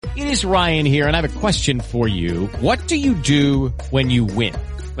It is Ryan here, and I have a question for you. What do you do when you win?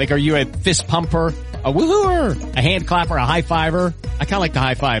 Like, are you a fist pumper, a woohooer, a hand clapper, a high fiver? I kind of like the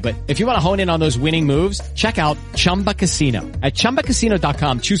high five, but if you want to hone in on those winning moves, check out Chumba Casino. At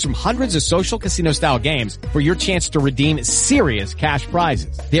ChumbaCasino.com, choose from hundreds of social casino style games for your chance to redeem serious cash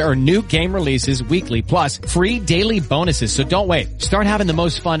prizes. There are new game releases weekly, plus free daily bonuses. So don't wait. Start having the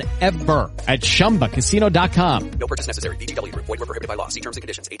most fun ever at ChumbaCasino.com. No purchase necessary. VGW Group. Void where prohibited by law. See terms and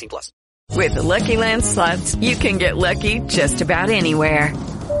conditions. 18+. With the Lucky Land Slots, you can get lucky just about anywhere.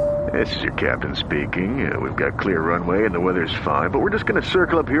 This is your captain speaking. We've got clear runway and the weather's fine, but we're just going to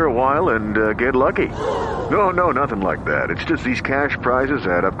circle up here a while and get lucky. No, nothing like that. It's just these cash prizes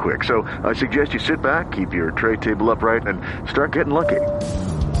add up quick. So I suggest you sit back, keep your tray table upright, and start getting lucky.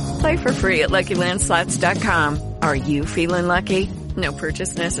 Play for free at LuckyLandSlots.com. Are you feeling lucky? No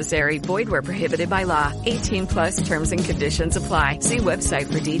purchase necessary. Void where prohibited by law. 18+ terms and conditions apply. See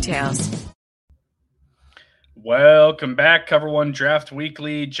website for details. Welcome back. Cover One Draft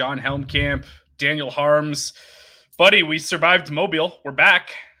Weekly. John Helmkamp, Daniel Harms. Buddy, we survived Mobile. We're back.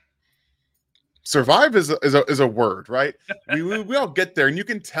 Survive is a word, right? we all get there, and you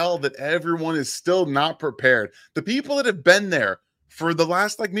can tell that everyone is still not prepared. The people that have been there for the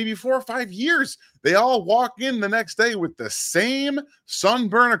last maybe 4 or 5 years, they all walk in the next day with the same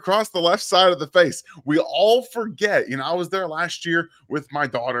sunburn across the left side of the face. We all forget. I was there last year with my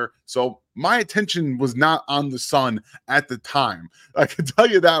daughter, so my attention was not on the sun at the time. I can tell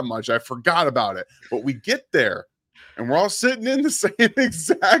you that much. I forgot about it. But we get there, and we're all sitting in the same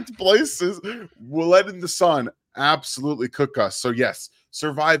exact places. We're letting the sun absolutely cook us. So yes,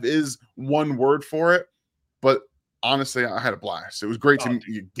 survive is one word for it, but honestly, I had a blast. It was great to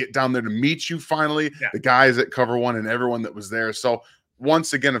get down there to meet you finally, the guys at Cover One and everyone that was there. So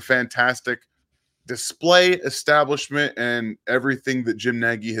once again, a fantastic display establishment and everything that Jim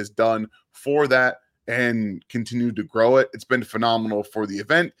Nagy has done for that and continued to grow it. It's been phenomenal for the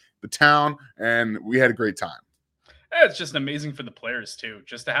event, the town, and we had a great time. It's just amazing for the players too,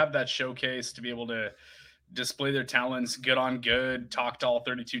 just to have that showcase, to be able to display their talents, good on good, talk to all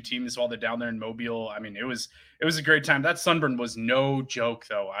 32 teams while they're down there in Mobile. I mean, it was a great time. That sunburn was no joke,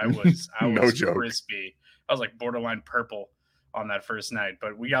 though. I was no joke. Crispy. I was like borderline purple on that first night,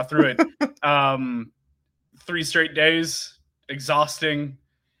 but we got through it. 3 straight days, exhausting,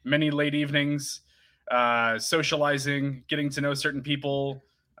 many late evenings, socializing, getting to know certain people,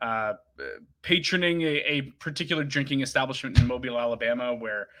 patroning a particular drinking establishment in Mobile, Alabama,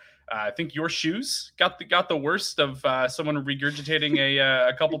 where I think your shoes got the worst of someone regurgitating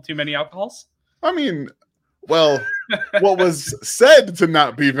a couple too many alcohols. I mean, well, what was said to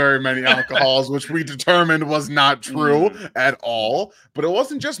not be very many alcohols, which we determined was not true at all. But it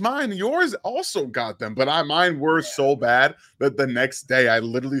wasn't just mine. Yours also got them. But mine were so bad that the next day I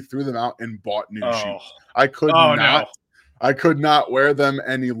literally threw them out and bought new shoes. I could I could not wear them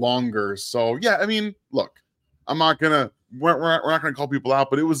any longer. So yeah, I mean, look, we're not gonna call people out,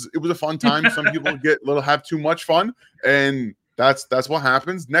 but it was a fun time. Some people have too much fun, and that's what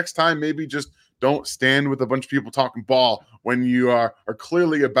happens. Next time, maybe just don't stand with a bunch of people talking ball when you are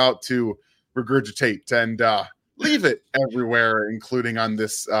clearly about to regurgitate and leave it everywhere, including on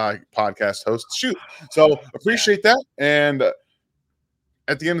this podcast host shoot. So appreciate that, and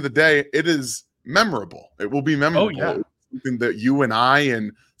at the end of the day, it is memorable. It will be memorable. Oh, yeah. Something that you and I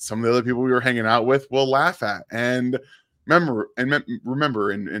and some of the other people we were hanging out with will laugh at and remember,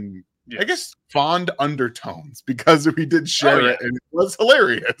 and I guess fond undertones, because we did share it and it was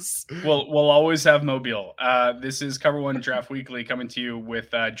hilarious. We'll always have Mobile. This is Cover One Draft Weekly coming to you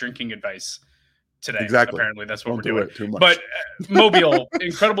with drinking advice today. Exactly. Apparently that's what Don't we're do doing. it too much. But Mobile,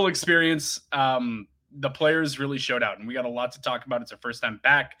 incredible experience. The players really showed out, and we got a lot to talk about. It's our first time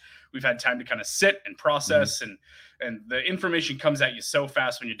back. We've had time to kind of sit and process, and the information comes at you so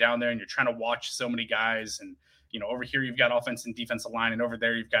fast when you're down there and you're trying to watch so many guys. And over here you've got offense and defensive line, and over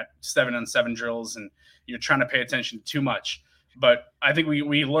there you've got 7-on-7 drills, and you're trying to pay attention to too much. But I think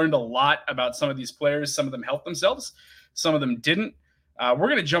we learned a lot about some of these players. Some of them helped themselves, some of them didn't. We're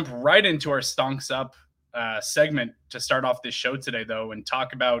going to jump right into our Stonks Up segment to start off this show today, though, and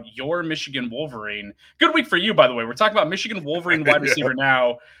talk about your Michigan Wolverine. Good week for you, by the way. We're talking about Michigan Wolverine wide receiver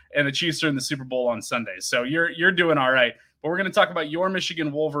now, and the Chiefs are in the Super Bowl on Sunday. So you're doing all right. But we're going to talk about your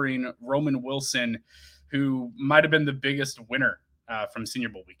Michigan Wolverine, Roman Wilson, who might have been the biggest winner from Senior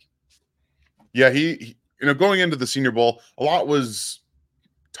Bowl week. Yeah, he going into the Senior Bowl, a lot was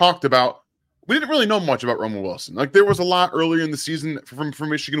talked about. we didn't really know much about Roman Wilson. Like, there was a lot earlier in the season from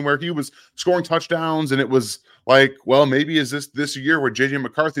Michigan where he was scoring touchdowns, and it was like, well, maybe is this year where JJ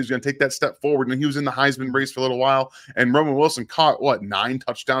McCarthy is going to take that step forward? And he was in the Heisman race for a little while, and Roman Wilson caught 9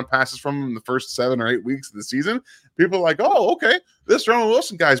 touchdown passes from him in the first 7 or 8 weeks of the season. People are like, oh, okay, this Roman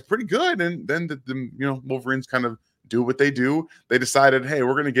Wilson guy is pretty good. And then the Wolverines kind of do what they do. They decided, hey,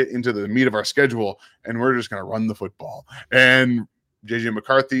 we're going to get into the meat of our schedule, and we're just going to run the football. And JJ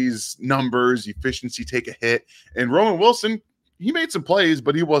McCarthy's numbers, efficiency take a hit. And Roman Wilson, he made some plays,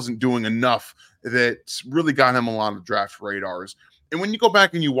 but he wasn't doing enough that really got him a lot of draft radars. And when you go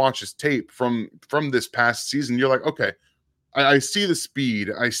back and you watch his tape from this past season, you're like, okay, I see the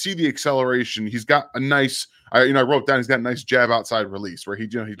speed. I see the acceleration. He's got a nice, I wrote down, he's got a nice jab outside release where he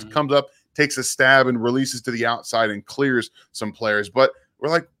comes up, takes a stab and releases to the outside and clears some players. But we're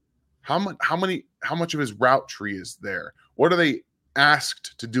like, how much of his route tree is there? What are they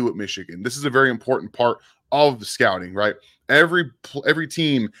asked to do at Michigan? This is a very important part of the scouting, right? Every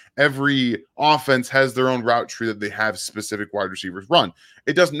team, every offense has their own route tree that they have specific wide receivers run.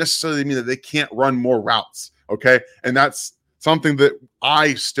 It doesn't necessarily mean that they can't run more routes, okay? And that's something that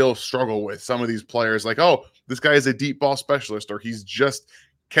I still struggle with. Some of these players, like, oh, this guy is a deep ball specialist, or he's just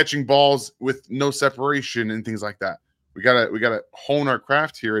catching balls with no separation and things like that. We gotta hone our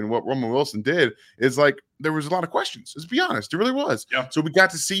craft here. And what Roman Wilson did is, like, there was a lot of questions. Let's be honest, it really was. Yeah. So we got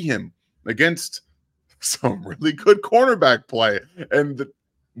to see him against some really good cornerback play, and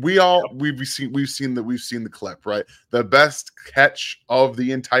we've seen the clip, right? The best catch of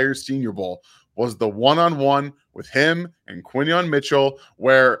the entire Senior Bowl was the one-on-one with him and Quinyon Mitchell,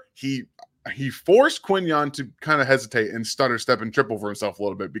 where he forced Quinyon to kind of hesitate and stutter step and trip over himself a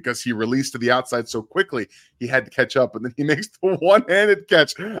little bit because he released to the outside so quickly he had to catch up, and then he makes the one-handed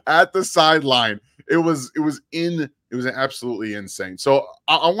catch at the sideline. It was absolutely insane. So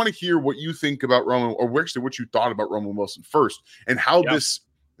I want to hear what you think about Roman, or actually what you thought about Roman Wilson first, and how this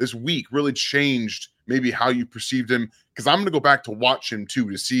week really changed maybe how you perceived him. Because I'm going to go back to watch him too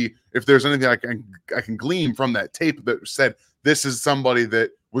to see if there's anything I can glean from that tape that said this is somebody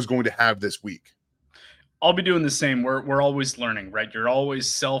that was going to have this week. I'll be doing the same. We're always learning, right? You're always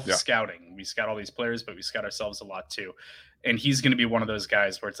self-scouting. Yeah. We scout all these players, but we scout ourselves a lot too. And he's going to be one of those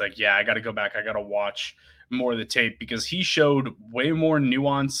guys where it's like, yeah, I got to go back. I got to watch more of the tape, because he showed way more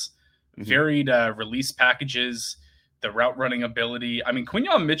nuance, varied release packages, the route running ability. I mean,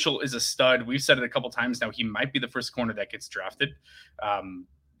 Quinyon Mitchell is a stud. We've said it a couple times now. He might be the first corner that gets drafted.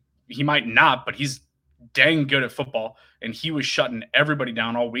 He might not, but he's dang good at football, and he was shutting everybody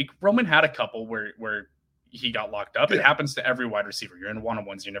down all week. Roman had a couple where he got locked up. Yeah. It happens to every wide receiver. You're in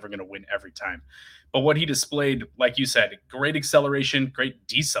one-on-ones. You're never going to win every time. But what he displayed, like you said, great acceleration, great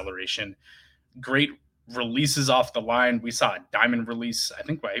deceleration, great releases off the line. We saw a diamond release. I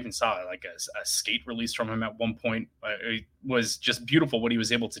think I even saw like a skate release from him at one point. It was just beautiful what he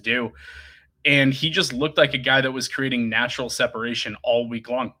was able to do. And he just looked like a guy that was creating natural separation all week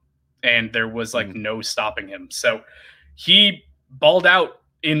long. And there was like no stopping him. So he balled out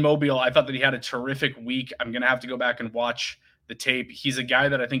in Mobile. I thought that he had a terrific week. I'm going to have to go back and watch the tape. He's a guy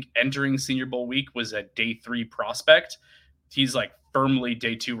that I think entering Senior Bowl week was a day 3 prospect. He's like firmly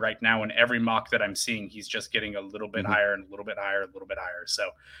day 2 right now. And every mock that I'm seeing, he's just getting a little bit higher and a little bit higher, a little bit higher. So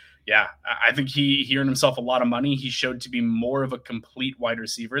yeah, I think he earned himself a lot of money. He showed to be more of a complete wide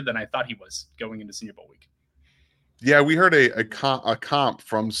receiver than I thought he was going into Senior Bowl week. Yeah, we heard a comp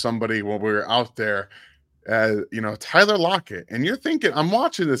from somebody when we were out there, Tyler Lockett. And you're thinking, I'm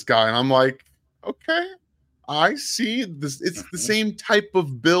watching this guy, and I'm like, okay, I see this. It's the same type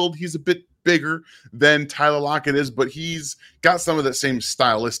of build. He's a bit bigger than Tyler Lockett is, but he's got some of that same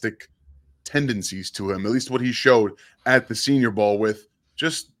stylistic tendencies to him, at least what he showed at the Senior Bowl with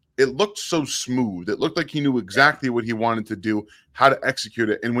just, it looked so smooth. It looked like he knew exactly what he wanted to do, how to execute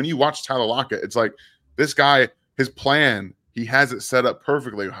it. And when you watch Tyler Lockett, it's like this guy, his plan, he has it set up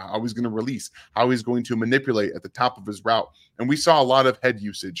perfectly, how he's going to release, how he's going to manipulate at the top of his route. And we saw a lot of head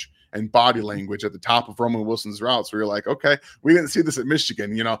usage and body language at the top of Roman Wilson's routes where you're like, okay, we didn't see this at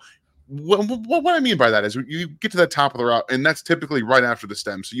Michigan. What I mean by that is you get to the top of the route, and that's typically right after the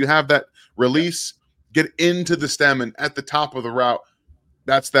stem. So you have that release, get into the stem, and at the top of the route,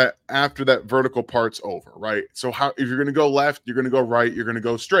 that's that after that vertical part's over, right? So if you're going to go left, you're going to go right, you're going to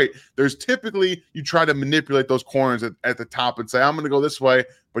go straight. There's typically, you try to manipulate those corners at the top and say, I'm going to go this way,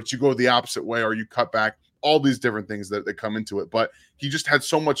 but you go the opposite way, or you cut back, all these different things that come into it. But he just had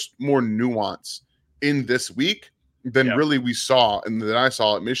so much more nuance in this week than really we saw and that I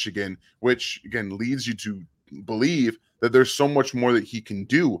saw at Michigan, which again leads you to believe that there's so much more that he can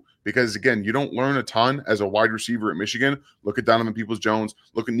do because, again, you don't learn a ton as a wide receiver at Michigan. Look at Donovan Peoples-Jones.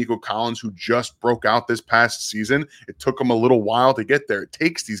 Look at Nico Collins, who just broke out this past season. It took him a little while to get there. It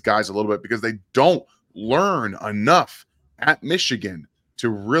takes these guys a little bit because they don't learn enough at Michigan to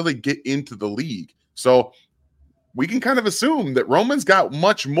really get into the league. So we can kind of assume that Roman's got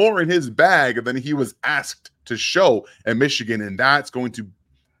much more in his bag than he was asked to show at Michigan, and that's going to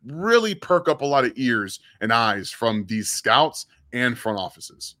really perk up a lot of ears and eyes from these scouts and front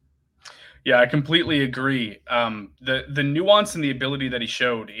offices. Yeah, I completely agree. The nuance and the ability that he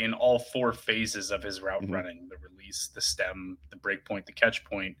showed in all 4 phases of his route running, the release, the stem, the break point, the catch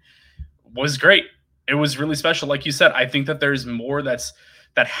point, was great. It was really special. Like you said, I think that there's more that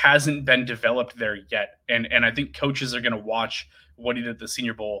hasn't been developed there yet. And I think coaches are going to watch what he did at the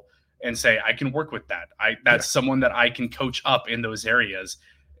Senior Bowl and say, I can work with that. That's someone that I can coach up in those areas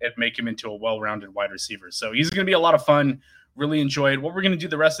and make him into a well-rounded wide receiver. So he's going to be a lot of fun. Really enjoyed. What we're going to do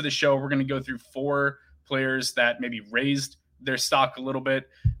the rest of the show, we're going to go through 4 players that maybe raised their stock a little bit.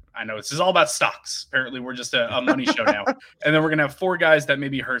 I know this is all about stocks. Apparently we're just a money show now. And then we're going to have 4 guys that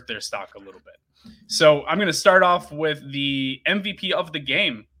maybe hurt their stock a little bit. So I'm going to start off with the MVP of the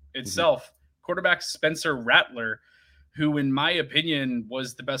game itself, quarterback Spencer Rattler, who in my opinion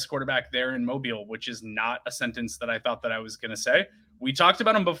was the best quarterback there in Mobile, which is not a sentence that I thought that I was going to say. We talked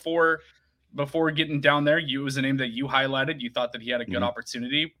about him before getting down there. It was a name that you highlighted. You thought that he had a good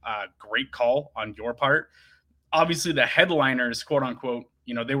opportunity. Great call on your part. Obviously the headliners, quote unquote,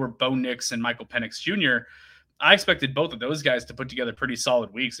 they were Bo Nix and Michael Penix Jr. I expected both of those guys to put together pretty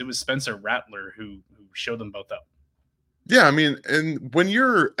solid weeks. It was Spencer Rattler who showed them both up. Yeah, I mean, and when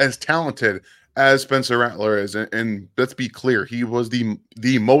you're as talented as Spencer Rattler is, and let's be clear, he was the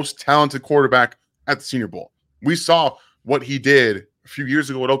most talented quarterback at the Senior Bowl. We saw what he did a few years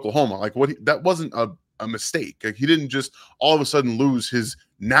ago at Oklahoma. Like that wasn't a mistake. Like, he didn't just all of a sudden lose his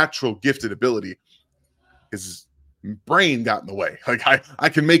natural gifted ability. His brain got in the way. Like I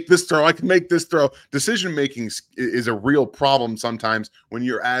can make this throw. I can make this throw. Decision making is a real problem sometimes when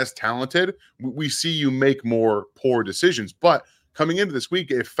you're as talented. We see you make more poor decisions. But coming into this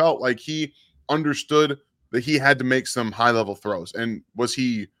week, it felt like he understood that he had to make some high level throws. And was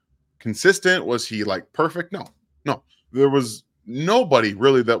he consistent? Was he like perfect? No. There was nobody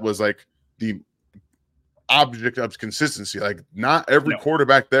really that was like the object of consistency. Like not every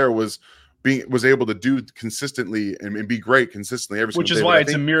quarterback there was able to do consistently and be great consistently every single day. Which is why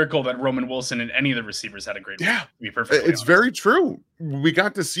it's a miracle that Roman Wilson and any of the receivers had a great week, to be perfectly honest. Very true. We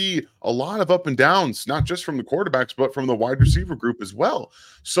got to see a lot of up and downs, not just from the quarterbacks, but from the wide receiver group as well.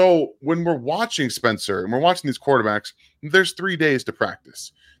 So when we're watching Spencer and we're watching these quarterbacks, there's 3 days to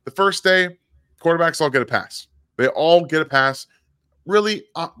practice. The first day, quarterbacks all get a pass. They all get a pass. Really,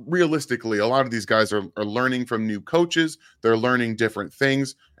 realistically, a lot of these guys are learning from new coaches. They're learning different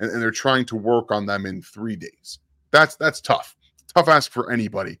things, and they're trying to work on them in 3 days. That's tough. Tough ask for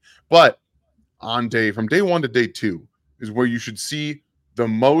anybody. But from day 1 to day 2 is where you should see the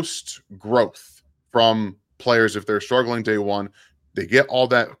most growth from players. If they're struggling day 1, they get all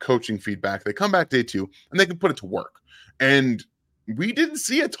that coaching feedback. They come back day 2, and they can put it to work. And we didn't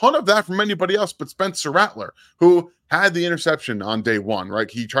see a ton of that from anybody else but Spencer Rattler, who had the interception on day 1, right?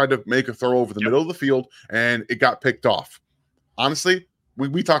 He tried to make a throw over the middle of the field, and it got picked off. Honestly,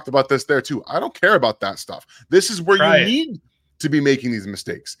 we talked about this there too. I don't care about that stuff. This is where you need to be making these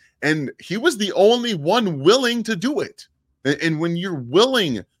mistakes. And he was the only one willing to do it. And when you're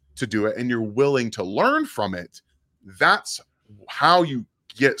willing to do it and you're willing to learn from it, that's how you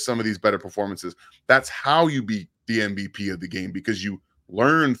get some of these better performances. That's how you be the MVP of the game, because you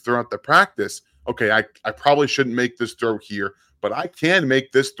learn throughout the practice, okay, I probably shouldn't make this throw here, but I can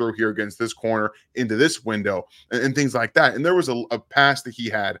make this throw here against this corner into this window and things like that. And there was a pass that he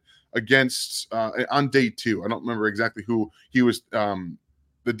had against on day 2. I don't remember exactly who he was,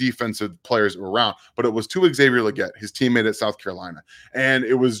 the defensive players that were around, but it was to Xavier Legette, his teammate at South Carolina. And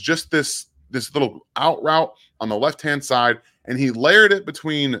it was just this little out route on the left-hand side, and he layered it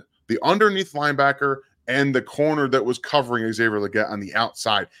between the underneath linebacker and the corner that was covering Xavier Legette on the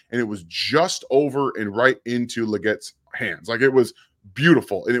outside. And it was just over and right into Legette's hands. Like, it was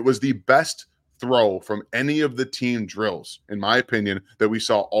beautiful. And it was the best throw from any of the team drills, in my opinion, that we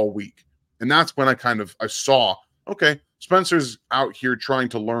saw all week. And that's when I saw, okay, Spencer's out here trying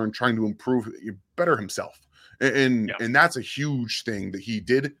to learn, trying to improve, better himself. And that's a huge thing that he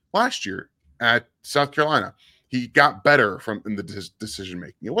did last year at South Carolina. He got better in the decision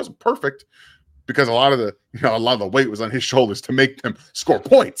making. It wasn't perfect, because a lot of the weight was on his shoulders to make them score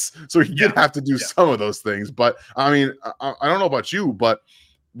points. So he did have to do some of those things. But I mean, I don't know about you, but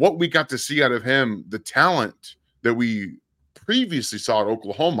what we got to see out of him, the talent that we previously saw at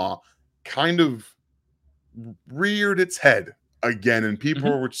Oklahoma kind of reared its head again, and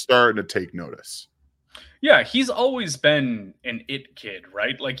people were starting to take notice. Yeah, he's always been an it kid,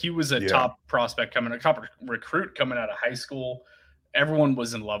 right? Like he was a top prospect a top recruit coming out of high school. Everyone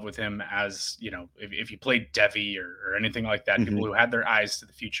was in love with him as, you know, if he played Devi or anything like that, people who had their eyes to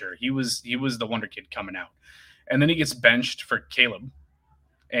the future. He was the wonder kid coming out. And then he gets benched for Caleb,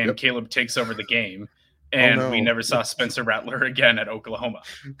 and Caleb takes over the game. And we never saw Spencer Rattler again at Oklahoma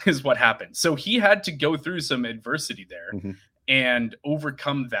is what happened. So he had to go through some adversity there and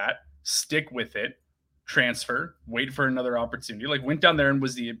overcome that, stick with it, transfer, wait for another opportunity. Like went down there and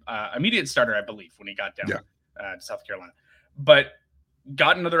was the immediate starter, I believe, when he got down to South Carolina. But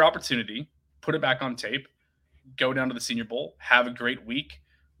got another opportunity, put it back on tape, go down to the Senior Bowl, have a great week,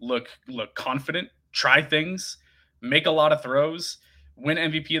 look confident, try things, make a lot of throws, win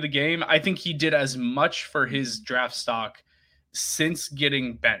MVP of the game. I think he did as much for his draft stock since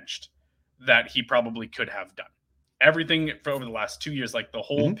getting benched that he probably could have done. Everything for over the last 2 years, like the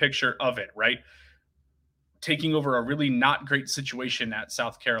whole picture of it, right? Taking over a really not great situation at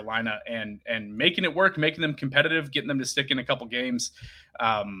South Carolina and making it work, making them competitive, getting them to stick in a couple games,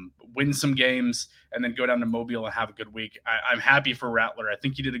 win some games, and then go down to Mobile and have a good week. I'm happy for Rattler. I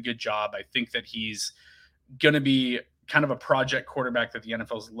think he did a good job. I think that he's going to be kind of a project quarterback that the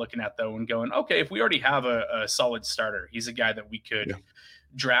NFL is looking at, though, and going, okay, if we already have a solid starter, he's a guy that we could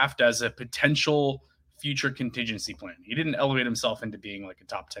draft as a potential future contingency plan. He didn't elevate himself into being like a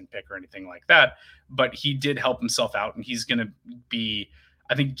top 10 pick or anything like that, but he did help himself out, and he's going to be,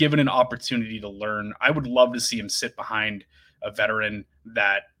 I think, given an opportunity to learn. I would love to see him sit behind a veteran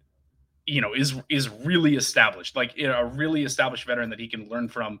that, you know, is really established, like a really established veteran that he can learn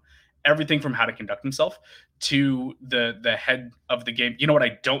from everything from how to conduct himself to the head of the game. You know what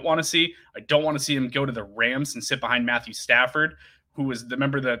I don't want to see? I don't want to see him go to the Rams and sit behind Matthew Stafford, who was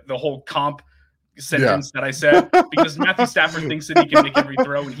the whole comp sentence that I said, because Matthew Stafford thinks that he can make every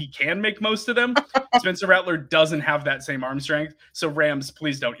throw, and he can make most of them. Spencer Rattler doesn't have that same arm strength. So Rams,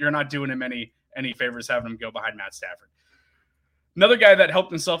 please don't. You're not doing him any favors having him go behind Matt Stafford. Another guy that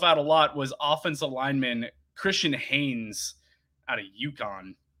helped himself out a lot was offensive lineman Christian Haynes out of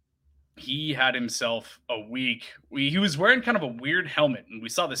UConn. He had himself a week. He was wearing kind of a weird helmet, and we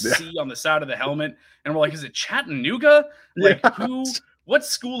saw the C on the side of the helmet, and we're like, is it Chattanooga? Like, what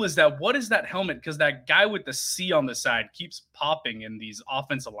school is that? What is that helmet? Because that guy with the C on the side keeps popping in these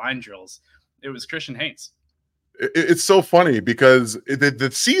offensive line drills. It was Christian Haynes. It's so funny because the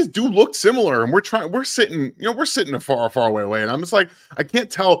C's do look similar, and we're sitting a far away, and I'm just like, I can't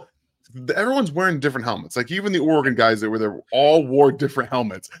tell. Everyone's wearing different helmets. Like even the Oregon guys that were there all wore different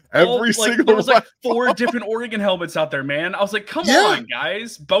helmets. There was like 4 different Oregon helmets out there, man. I was like, come on,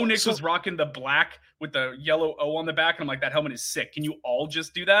 guys. Bo Nix was rocking the black with the yellow O on the back, and I'm like, that helmet is sick. Can you all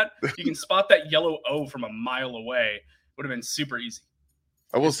just do that? You can spot that yellow O from a mile away. Would have been super easy.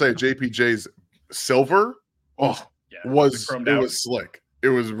 I will say JPJ's silver was slick. It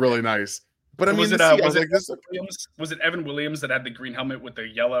was really nice. But I mean, was it Evan Williams that had the green helmet with the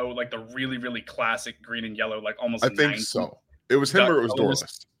yellow, like the really, really classic green and yellow, like almost? I think so. It was him or it was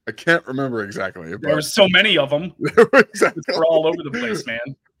Doris. I can't remember exactly. There were so many of them. Exactly. They're all over the place, man.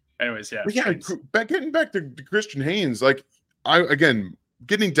 Anyways, yeah. Getting back to Christian Haynes, like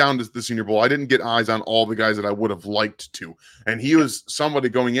getting down to the Senior Bowl, I didn't get eyes on all the guys that I would have liked to, and he was somebody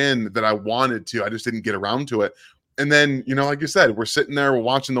going in that I wanted to. I just didn't get around to it. And then, like you said, we're sitting there, we're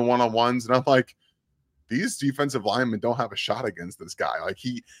watching the one-on-ones, and I'm like, these defensive linemen don't have a shot against this guy.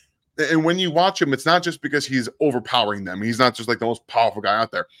 And when you watch him, it's not just because he's overpowering them. He's not just like the most powerful guy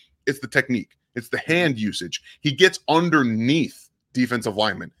out there. It's the technique. It's the hand usage. He gets underneath defensive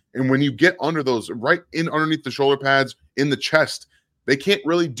linemen. And when you get under those, right in underneath the shoulder pads, in the chest, they can't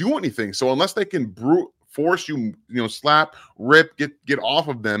really do anything. So unless they can force you, slap, rip, get off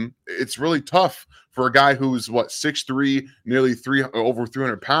of them, it's really tough for a guy who's 6'3", nearly over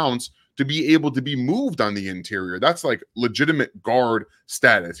 300 pounds to be able to be moved on the interior. That's like legitimate guard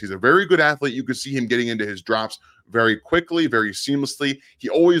status. He's a very good athlete. You could see him getting into his drops very quickly, very seamlessly. He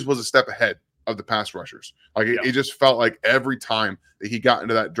always was a step ahead of the pass rushers. It just felt like every time that he got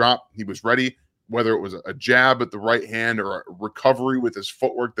into that drop, he was ready, whether it was a jab at the right hand or a recovery with his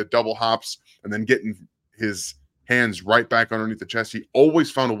footwork that double hops and then getting his hands right back underneath the chest. He always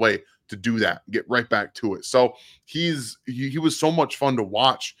found a way to do that, get right back to it. So he was so much fun to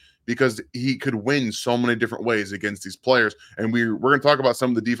watch because he could win so many different ways against these players. And we're going to talk about some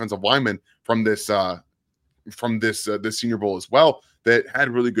of the defensive linemen from this Senior Bowl as well that had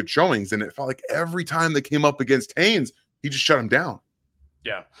really good showings. And it felt like every time they came up against Haynes, he just shut him down.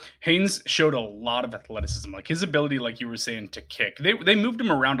 Yeah. Haynes showed a lot of athleticism, like his ability, like you were saying, to kick. They moved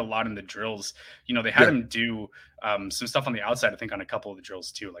him around a lot in the drills. They had Yeah. him do some stuff on the outside, I think on a couple of the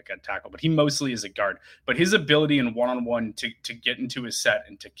drills too, like at tackle, but he mostly is a guard. But his ability in one-on-one to get into his set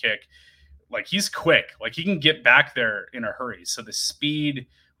and to kick, like he's quick, like he can get back there in a hurry. So the speed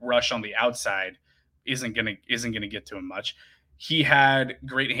rush on the outside isn't gonna get to him much. He had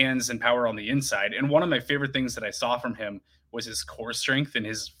great hands and power on the inside. And one of my favorite things that I saw from him was his core strength and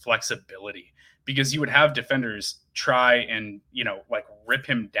his flexibility, because you would have defenders try and, like rip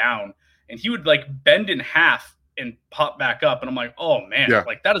him down, and he would like bend in half and pop back up. And I'm like, oh man, Yeah.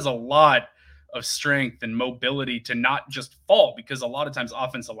 like that is a lot of strength and mobility to not just fall, because a lot of times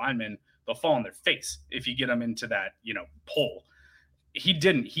offensive linemen, they'll fall on their face if you get them into that, pull. He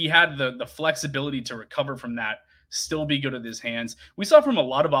didn't. He had the flexibility to recover from that, still be good with his hands. We saw from a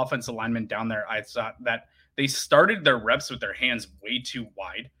lot of offensive linemen down there, I thought that they started their reps with their hands way too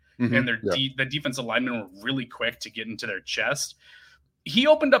wide, and the defensive linemen were really quick to get into their chest. He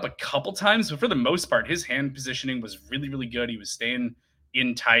opened up a couple times, but for the most part, his hand positioning was really, really good. He was staying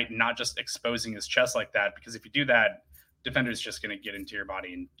in tight, not just exposing his chest like that, because if you do that, defender's just going to get into your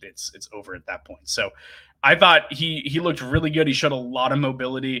body and it's over at that point. So I thought he looked really good. He showed a lot of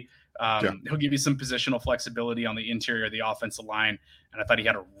mobility. He'll give you some positional flexibility on the interior of the offensive line, and I thought he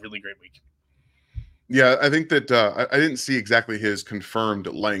had a really great week. Yeah, I think that I didn't see exactly his confirmed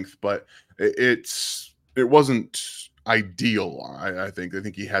length, but it wasn't ideal. I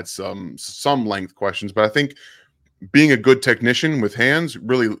think he had some length questions, but I think being a good technician with hands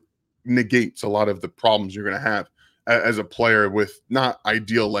really negates a lot of the problems you're going to have as a player with not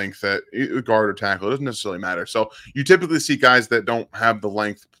ideal length at guard or tackle. It doesn't necessarily matter. So you typically see guys that don't have the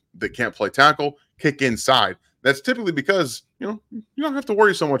length, that can't play tackle, kick inside. That's typically because, you don't have to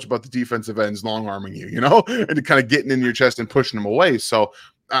worry so much about the defensive ends long arming you, and kind of getting in your chest and pushing them away. So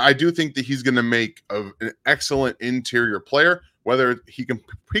I do think that he's going to make an excellent interior player. Whether he can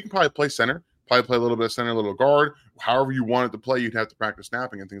probably play center, probably play a little bit of center, a little guard, however you want it to play. You'd have to practice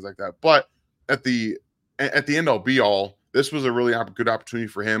snapping and things like that. But at the end all be all, this was a really good opportunity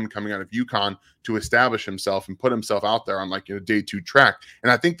for him coming out of UConn to establish himself and put himself out there on day 2 track.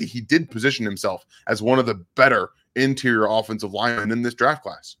 And I think that he did position himself as one of the better interior offensive linemen in this draft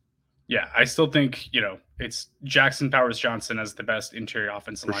class. Yeah, I still think, it's Jackson Powers Johnson as the best interior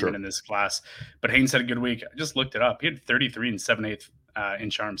offensive lineman in this class. But Haynes had a good week. I just looked it up. He had 33 and 7/8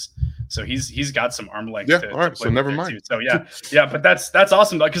 inch arms. So he's got some arm length. Yeah, all right. So never mind. Too. So yeah, but that's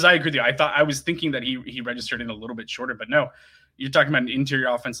awesome, because I agree with you. I was thinking that he registered in a little bit shorter, but no, you're talking about an interior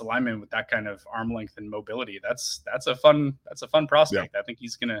offensive lineman with that kind of arm length and mobility. That's a fun prospect. Yeah. I think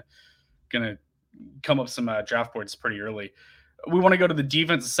he's gonna come up some draft boards pretty early. We want to go to the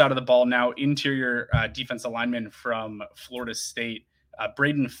defensive side of the ball now. Interior defensive lineman from Florida State,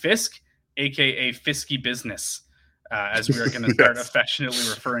 Braden Fisk, aka Fisky Business. As we are going to start affectionately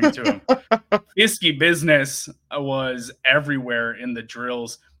referring to him. Fisky Business was everywhere in the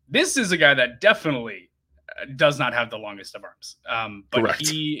drills. This is a guy that definitely does not have the longest of arms. But Correct.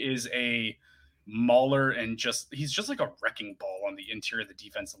 He is a mauler, and he's just like a wrecking ball on the interior of the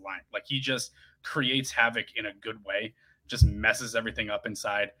defensive line. Like he just creates havoc in a good way, just messes everything up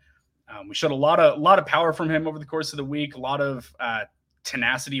inside. We showed a lot of power from him over the course of the week, a lot of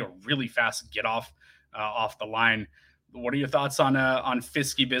tenacity, or really fast get off the line. What are your thoughts on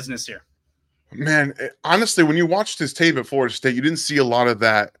Fisky Business here? Man, honestly, when you watched his tape at Florida State, you didn't see a lot of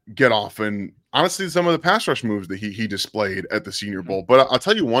that get off, and honestly, some of the pass rush moves that he displayed at the Senior Bowl. But I'll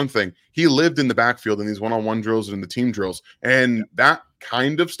tell you one thing: he lived in the backfield in these one-on-one drills and in the team drills, and that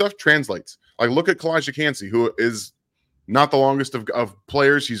kind of stuff translates. Like look at Kalijah Cansey, who is not the longest of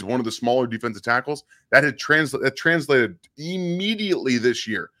players. He's one of the smaller defensive tackles. That translated immediately this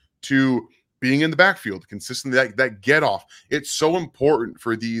year to being in the backfield consistently, that get off. It's so important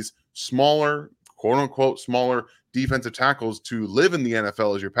for these smaller, quote unquote, smaller defensive tackles to live in the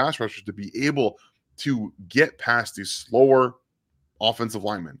NFL as your pass rushers, to be able to get past these slower offensive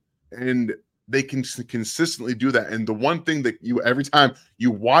linemen. And they can consistently do that. And the one thing that every time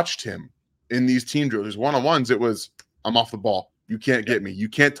you watched him in these team drills, these one-on-ones, it was, I'm off the ball. You can't get me. You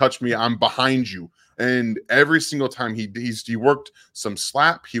can't touch me. I'm behind you. And every single time he worked some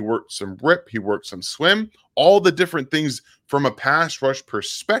slap, he worked some rip, he worked some swim, all the different things from a pass rush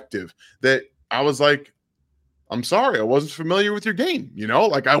perspective that I was like, I'm sorry, I wasn't familiar with your game.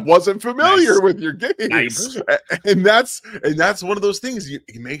 I wasn't familiar with your game. Nice. And that's one of those things.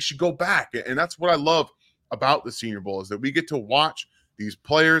 It makes you go back. And that's what I love about the Senior Bowl, is that we get to watch these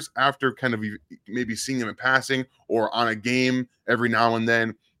players after kind of maybe seeing them in passing or on a game every now and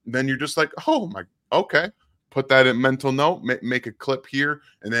then. Then you're just like, oh my, okay, put that in mental note, make a clip here,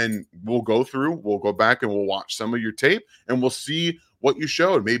 and then we'll go back and we'll watch some of your tape and we'll see what you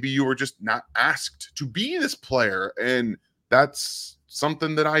showed. Maybe you were just not asked to be this player, and that's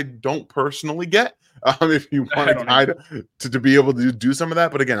something that I don't personally get. If you want a guy to be able to do some of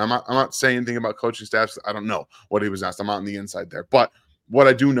that, but again, I'm not saying anything about coaching staffs. I don't know what he was asked. I'm not on the inside there, but what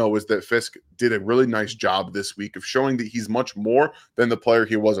I do know is that Fisk did a really nice job this week of showing that he's much more than the player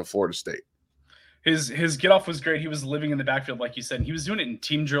he was at Florida State. His get off was great. He was living in the backfield, like you said. And he was doing it in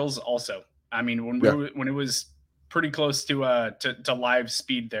team drills also. I mean, when it was pretty close to live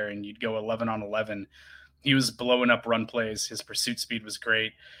speed there, and you'd go 11 on 11, he was blowing up run plays. His pursuit speed was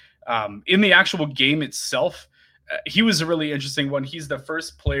great. In the actual game itself, he was a really interesting one. He's the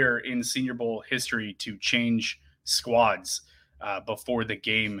first player in Senior Bowl history to change squads before the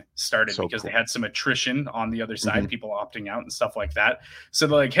game started, because they had some attrition on the other side, people opting out and stuff like that. So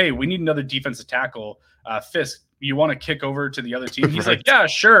they're like, hey, we need another defensive tackle. Fisk, you want to kick over to the other team? He's like, yeah,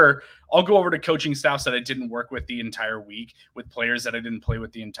 sure. I'll go over to coaching staffs that I didn't work with the entire week, with players that I didn't play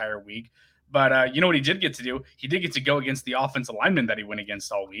with the entire week. But you know what he did get to do? He did get to go against the offensive lineman that he went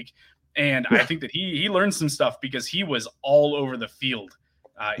against all week. And I think that he learned some stuff, because he was all over the field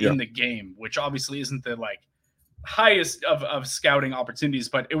in the game, which obviously isn't the highest of scouting opportunities,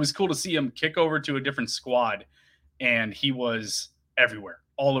 but it was cool to see him kick over to a different squad, and he was everywhere,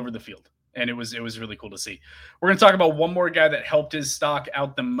 all over the field. And it was really cool to see. We're going to talk about one more guy that helped his stock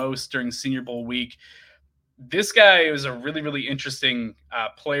out the most during Senior Bowl week. This guy is a really, really interesting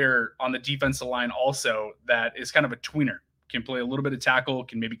player on the defensive line also, that is kind of a tweener. Can play a little bit of tackle,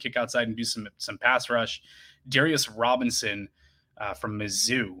 can maybe kick outside and do some pass rush. Darius Robinson from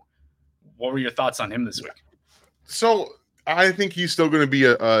Mizzou. What were your thoughts on him this week? So I think he's still going to be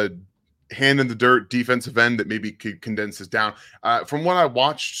a hand in the dirt defensive end that maybe condenses down. From what I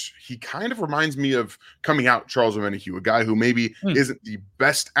watched, he kind of reminds me of coming out Charles Omenihu, a guy who maybe isn't the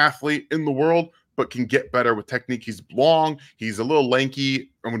best athlete in the world, but can get better with technique. He's long, he's a little lanky,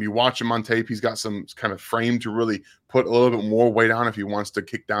 and when you watch him on tape, he's got some kind of frame to really put a little bit more weight on if he wants to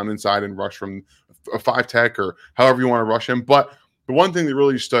kick down inside and rush from a 5-tech or however you want to rush him. But the one thing that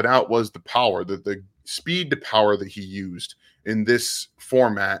really stood out was the power, the speed to power that he used in this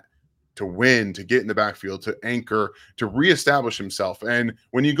format to win, to get in the backfield, to anchor, to reestablish himself. And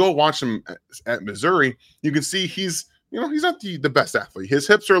when you go watch him at Missouri, you can see he's not the best athlete. His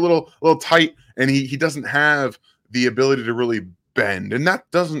hips are a little tight, and he doesn't have the ability to really bend. And that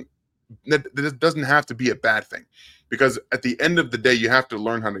doesn't have to be a bad thing, because at the end of the day, you have to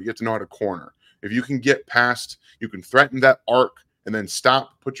know how to corner. If you can get past, you can threaten that arc and then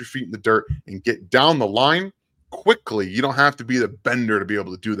stop, put your feet in the dirt, and get down the line quickly. You don't have to be the bender to be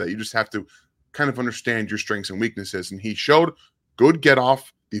able to do that. You just have to kind of understand your strengths and weaknesses. And he showed good get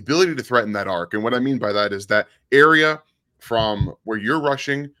off, the ability to threaten that arc. And what I mean by that is that area from where you're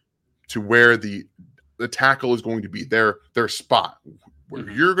rushing to where the tackle is going to be, their spot, where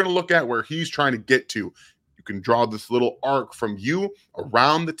you're going to look at where he's trying to get to. You can draw this little arc from you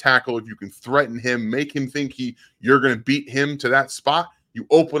around the tackle. If you can threaten him, make him think you're going to beat him to that spot, you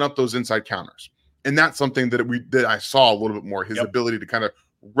open up those inside counters. And that's something that I saw a little bit more, his ability to kind of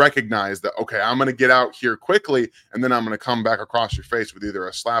recognize that, okay, I'm going to get out here quickly, and then I'm going to come back across your face with either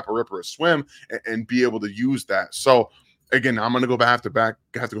a slap, a rip, or a swim, and be able to use that. So again, I'm going to have to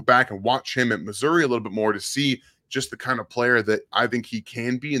go back and watch him at Missouri a little bit more to see just the kind of player that I think he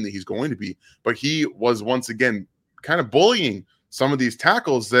can be and that he's going to be. But he was once again kind of bullying some of these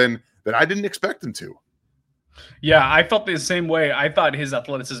tackles that I didn't expect him to. Yeah, I felt the same way. I thought his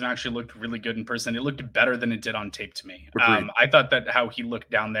athleticism actually looked really good in person. It looked better than it did on tape to me. I thought that how he looked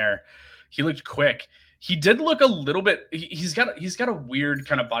down there, he looked quick. He did look a little bit. He's got a weird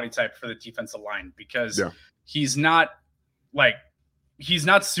kind of body type for the defensive line, because he's not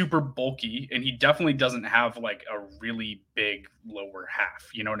super bulky, and he definitely doesn't have like a really big lower half.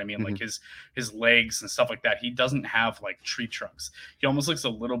 You know what I mean? Like his legs and stuff like that. He doesn't have like tree trunks. He almost looks a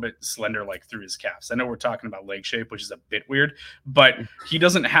little bit slender, like through his calves. I know we're talking about leg shape, which is a bit weird, but he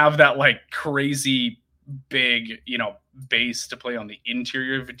doesn't have that like crazy big, base to play on the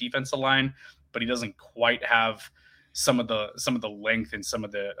interior of a defensive line, but he doesn't quite have some of the length and some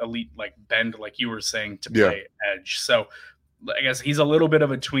of the elite like bend, like you were saying, to play edge. So I guess he's a little bit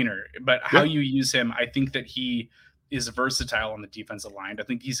of a tweener, but how you use him, I think that he is versatile on the defensive line. I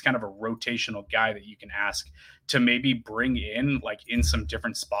think he's kind of a rotational guy that you can ask to maybe bring in like in some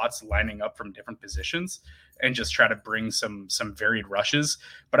different spots, lining up from different positions, and just try to bring some varied rushes.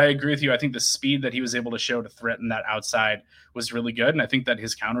 But I agree with you. I think the speed that he was able to show to threaten that outside was really good. And I think that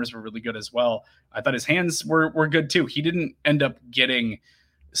his counters were really good as well. I thought his hands were good too. He didn't end up getting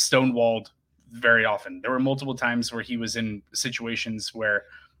stonewalled very often. There were multiple times where he was in situations where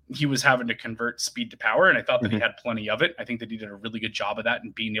he was having to convert speed to power, and I thought that he had plenty of it. I think that he did a really good job of that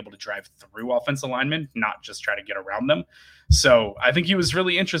and being able to drive through offensive linemen, not just try to get around them. So I think he was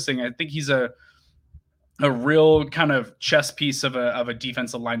really interesting. I think he's a real kind of chess piece of a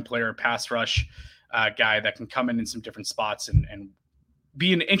defensive line player, pass rush guy that can come in some different spots and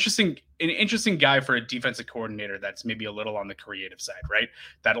be an interesting guy for a defensive coordinator that's maybe a little on the creative side, right?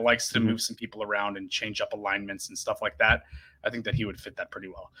 That likes to move some people around and change up alignments and stuff like that. I think that he would fit that pretty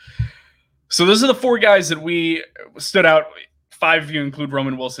well. So those are the 4 guys that we stood out. 5 if you include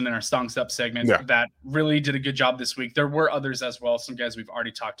Roman Wilson in our Stonks Up segment that really did a good job this week. There were others as well. Some guys we've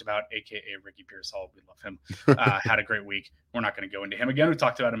already talked about, AKA Ricky Pearsall. We love him. Had a great week. We're not going to go into him again. We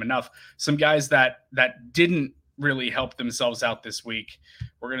talked about him enough. Some guys that didn't really help themselves out this week.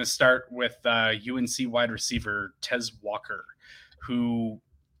 We're going to start with UNC wide receiver Tez Walker, who,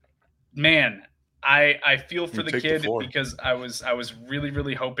 man, I feel for the kid because I was really,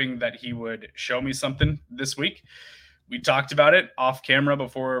 really hoping that he would show me something this week. We talked about it off camera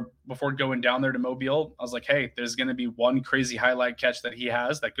before going down there to Mobile. I was like, hey, there's going to be one crazy highlight catch that he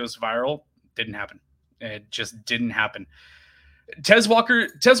has that goes viral. Didn't happen. It just didn't happen. Tez Walker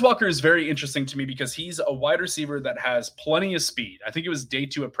is very interesting to me because he's a wide receiver that has plenty of speed. I think it was day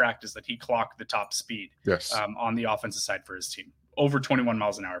 2 of practice that he clocked the top speed on the offensive side for his team. Over 21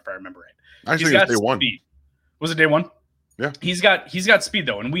 miles an hour, if I remember right. Actually, it's day 1. Was it day 1? Yeah. He's got speed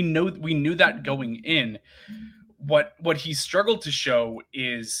though, and we knew that going in. What he struggled to show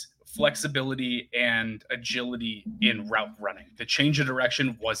is flexibility and agility in route running. The change of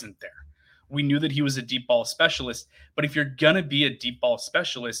direction wasn't there. We knew that he was a deep ball specialist, but if you're going to be a deep ball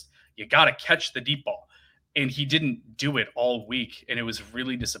specialist, you got to catch the deep ball. And he didn't do it all week, and it was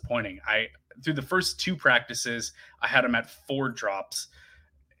really disappointing. Through the first 2 practices, I had him at 4 drops,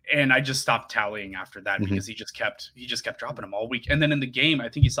 and I just stopped tallying after that because he just kept dropping them all week. And then in the game, I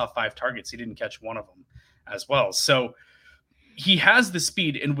think he saw 5 targets. He didn't catch one of them as well. So he has the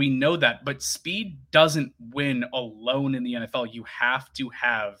speed, and we know that, but speed doesn't win alone in the NFL. You have to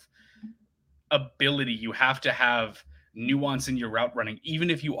have ability. You have to have nuance in your route running, even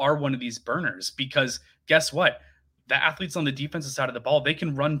if you are one of these burners, because guess what? The athletes on the defensive side of the ball, they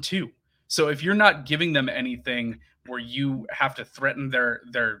can run too. So if you're not giving them anything where you have to threaten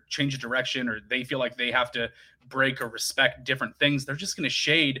their change of direction, or they feel like they have to break or respect different things, they're just going to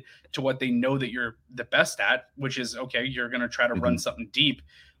shade to what they know that you're the best at, which is, okay, you're going to try to run something deep.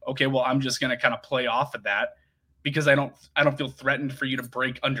 Okay, well, I'm just going to kind of play off of that because I don't feel threatened for you to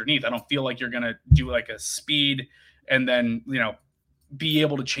break underneath. I don't feel like you're going to do like a speed and then, be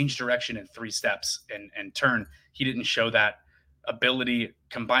able to change direction in 3 steps and turn. He didn't show that ability.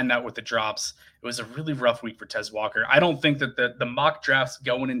 Combine that with the drops. It was a really rough week for Tez Walker. I don't think that the mock drafts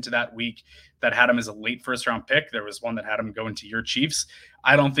going into that week that had him as a late 1st round pick, there was one that had him go into your Chiefs.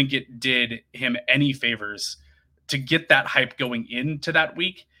 I don't think it did him any favors to get that hype going into that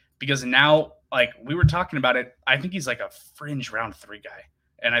week, because now, like we were talking about it, I think he's like a fringe round 3 guy.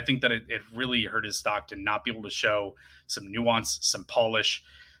 And I think that it really hurt his stock to not be able to show some nuance, some polish,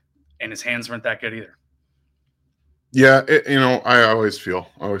 and his hands weren't that good either. Yeah, I always feel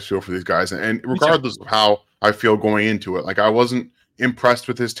for these guys, and regardless of how I feel going into it, like I wasn't impressed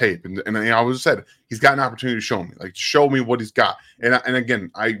with his tape, and I always said he's got an opportunity to show me, show me what he's got. And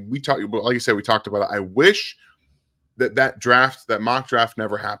again, we talked, like you said, we talked about it. I wish that mock draft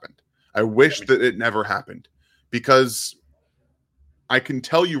never happened. I wish that it never happened, because I can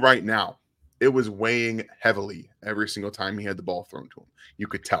tell you right now, it was weighing heavily every single time he had the ball thrown to him. You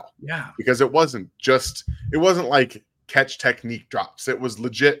could tell. Yeah. Because it wasn't like catch technique drops. It was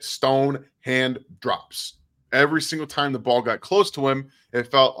legit stone hand drops. Every single time the ball got close to him, it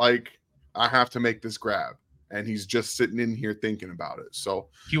felt like I have to make this grab. And he's just sitting in here thinking about it. So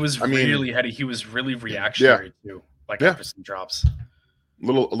he was really heady. He was really reactionary too. After some drops. A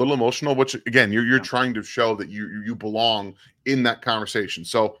little emotional, which again, you're trying to show that you belong in that conversation.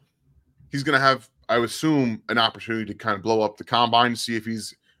 So he's going to have, I would assume, an opportunity to kind of blow up the combine, see if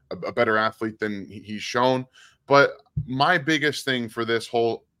he's a better athlete than he's shown. But my biggest thing for this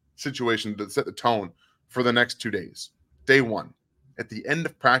whole situation to set the tone for the next 2 days. Day 1, at the end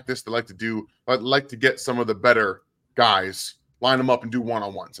of practice, I'd like to get some of the better guys, line them up and do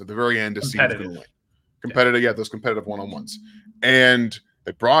one-on-ones at the very end to see who's going to win. Competitive, those competitive one-on-ones. And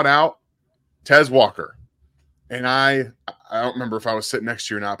they brought out Tez Walker. And I don't remember if I was sitting next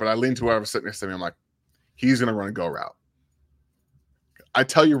to you or not, but I leaned to where I was sitting next to me. I'm like, he's going to run a go route. I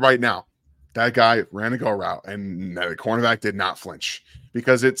tell you right now, that guy ran a go route, and the cornerback did not flinch,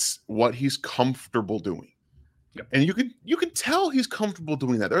 because it's what he's comfortable doing. Yep. And you can tell he's comfortable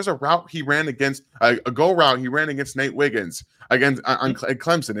doing that. There's a route he ran against, a go route he ran against Nate Wiggins against on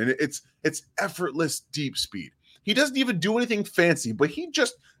Clemson, and it's effortless deep speed. He doesn't even do anything fancy, but he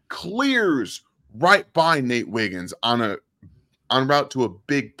just clears right by Nate Wiggins on route to a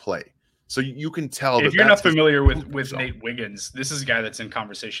big play. So you can tell. If you're not familiar with Nate Wiggins, this is a guy that's in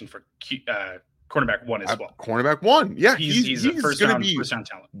conversation for cornerback one as well. Cornerback one. Yeah, he's a first round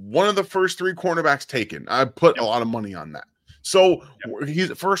talent. One of the first 3 cornerbacks taken. I put a lot of money on that. So he's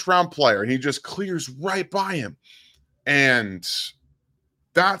a first round player, and he just clears right by him. And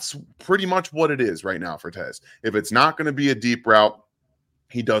that's pretty much what it is right now for Tez. If it's not going to be a deep route,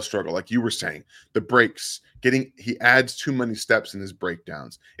 he does struggle. Like you were saying, the breaks, he adds too many steps in his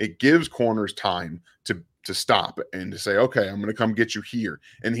breakdowns. It gives corners time to stop and to say, okay, I'm going to come get you here.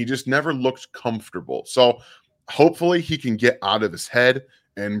 And he just never looked comfortable. So hopefully he can get out of his head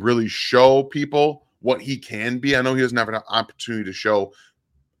and really show people what he can be. I know he doesn't have an opportunity to show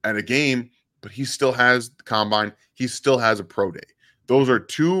at a game, but he still has the combine. He still has a pro day. Those are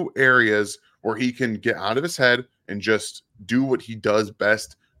 2 areas where he can get out of his head and just do what he does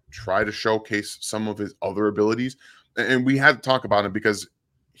best, try to showcase some of his other abilities. And we had to talk about him because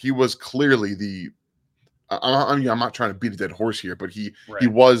he was clearly I'm not trying to beat a dead horse here, but he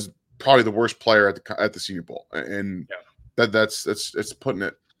was probably the worst player at the Senior Bowl, and that's putting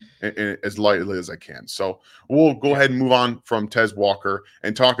it in as lightly as I can. So we'll go ahead and move on from Tez Walker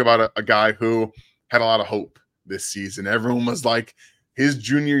and talk about a guy who had a lot of hope this season. Everyone was like, his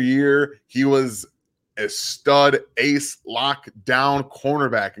junior year, he was a stud, ace, lockdown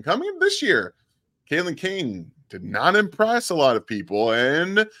cornerback, and coming in this year, Kalen King did not impress a lot of people,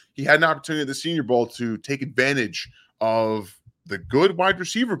 and he had an opportunity at the Senior Bowl to take advantage of the good wide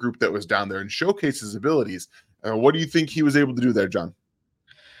receiver group that was down there and showcase his abilities. What do you think he was able to do there, John?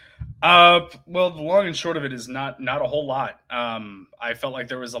 Well, the long and short of it is not a whole lot. I felt like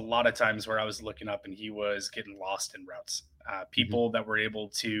there was a lot of times where I was looking up and he was getting lost in routes. People that were able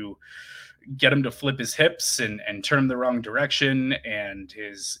to get him to flip his hips and turn him the wrong direction, and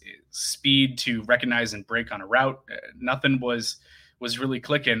his speed to recognize and break on a route. Nothing was really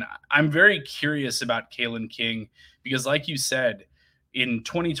clicking. I'm very curious about Kalen King because, like you said, in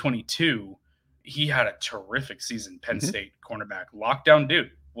 2022, he had a terrific season. Penn State cornerback, lockdown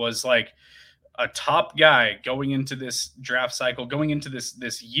dude, was like a top guy going into this draft cycle, going into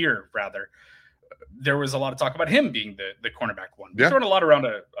this year rather. There was a lot of talk about him being the cornerback one. We're throwing a lot around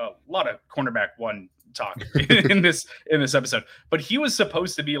a lot of cornerback one talk in this episode, but he was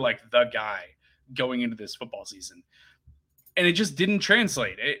supposed to be like the guy going into this football season, and it just didn't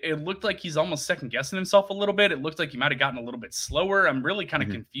translate. It looked like he's almost second guessing himself a little bit. It looked like he might have gotten a little bit slower. I'm really kind of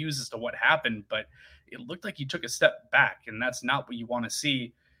confused as to what happened, but it looked like he took a step back, and that's not what you want to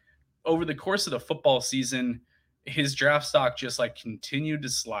see. Over the course of the football season, his draft stock just like continued to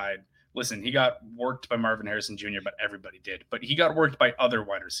slide. Listen, he got worked by Marvin Harrison Jr., but everybody did. But he got worked by other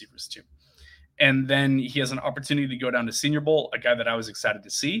wide receivers too. And then he has an opportunity to go down to Senior Bowl, a guy that I was excited to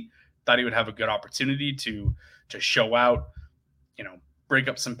see. Thought he would have a good opportunity to show out, break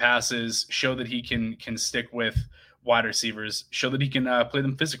up some passes, show that he can stick with wide receivers, show that he can play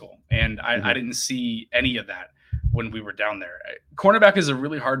them physical. And I didn't see any of that when we were down there. Cornerback is a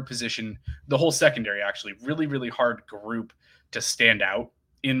really hard position. The whole secondary, actually, really, really hard group to stand out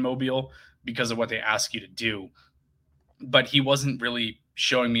in Mobile because of what they ask you to do. But he wasn't really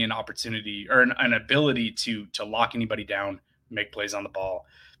showing me an opportunity or an ability to lock anybody down, make plays on the ball,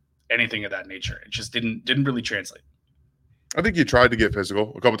 anything of that nature. It just didn't really translate. I think he tried to get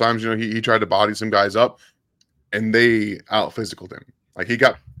physical a couple times. He tried to body some guys up, and they out physicaled him. Like he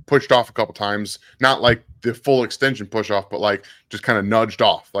got pushed off a couple times, not like the full extension push off, but like just kind of nudged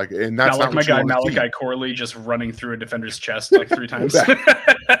off. Like, and that's not like my guy Malachi Corley just running through a defender's chest like 3 times.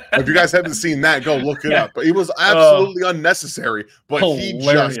 If you guys haven't seen that, go look it up. But it was absolutely unnecessary. But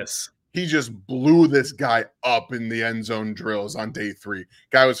hilarious. He just blew this guy up in the end zone drills on day 3.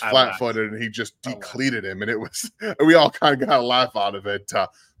 Guy was flat-footed, and he just decleated him, and it was we all kind of got a laugh out of it.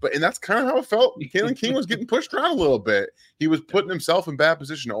 And that's kind of how it felt. Kalen King was getting pushed around a little bit. He was putting himself in bad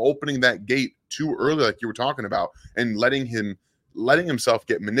position, opening that gate too early, like you were talking about, and letting himself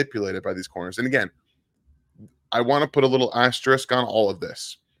get manipulated by these corners. And again, I want to put a little asterisk on all of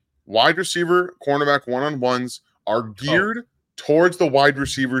this. Wide receiver, cornerback one-on-ones are geared towards the wide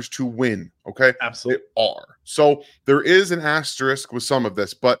receivers to win. Okay. Absolutely. They are. So there is an asterisk with some of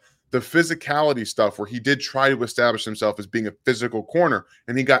this, but the physicality stuff where he did try to establish himself as being a physical corner,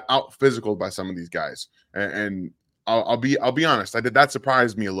 and he got out physicaled by some of these guys. And I'll be honest. That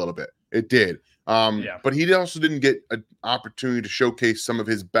surprised me a little bit. It did. But he also didn't get an opportunity to showcase some of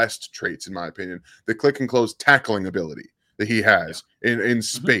his best traits, in my opinion. The click and close tackling ability that he has in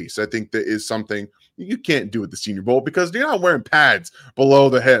space. I think that is something you can't do at the Senior Bowl because you're not wearing pads below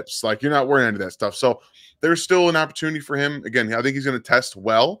the hips. Like, you're not wearing any of that stuff. So there's still an opportunity for him. Again, I think he's going to test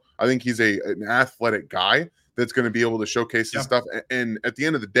well. I think he's an athletic guy that's going to be able to showcase his stuff. And at the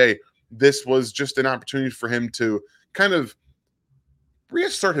end of the day, this was just an opportunity for him to kind of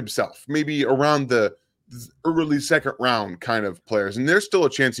reassert himself, maybe around the early second round kind of players. And there's still a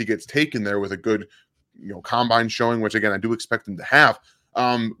chance he gets taken there with a good, combine showing, which again, I do expect him to have.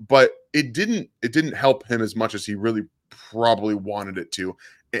 But it didn't help him as much as he really probably wanted it to.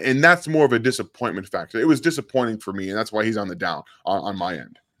 And that's more of a disappointment factor. It was disappointing for me, and that's why he's on the down on my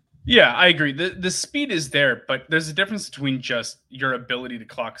end. Yeah, I agree. The speed is there, but there's a difference between just your ability to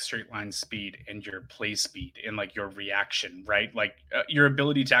clock straight line speed and your play speed and like your reaction, right? Like your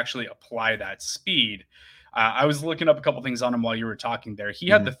ability to actually apply that speed. I was looking up a couple things on him while you were talking there. He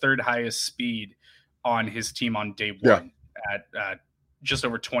had the third highest speed on his team on day one at just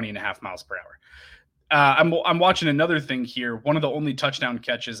over 20.5 miles per hour. I'm watching another thing here. One of the only touchdown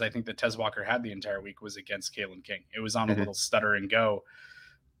catches I think that Tez Walker had the entire week was against Kalen King. It was on a little stutter and go.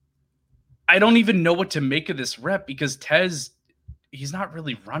 I don't even know what to make of this rep because Tez, he's not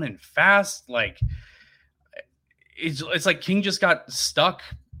really running fast. Like it's like King just got stuck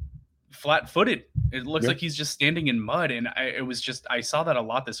flat-footed. It looks like he's just standing in mud. And I saw that a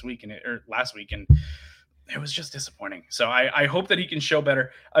lot this week or last week, and it was just disappointing. So I hope that he can show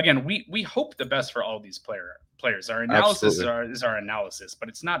better. Again, we hope the best for all these players. Our analysis is our analysis, but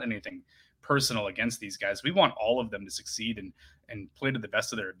it's not anything personal against these guys. We want all of them to succeed and play to the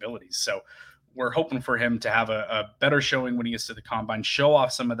best of their abilities. So we're hoping for him to have a better showing when he gets to the combine, show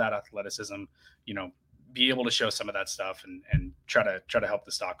off some of that athleticism, be able to show some of that stuff and try to help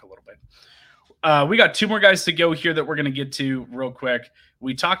the stock a little bit. We got two more guys to go here that we're going to get to real quick.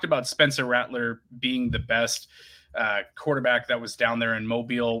 We talked about Spencer Rattler being the best quarterback that was down there in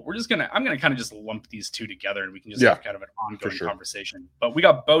Mobile. I'm going to kind of just lump these two together and we can just have kind of an ongoing conversation. But we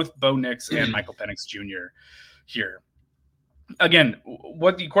got both Bo Nix and Michael Penix Jr. here. Again,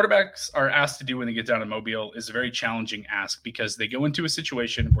 what the quarterbacks are asked to do when they get down to Mobile is a very challenging ask because they go into a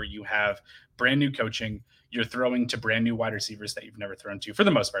situation where you have brand new coaching. You're throwing to brand new wide receivers that you've never thrown to for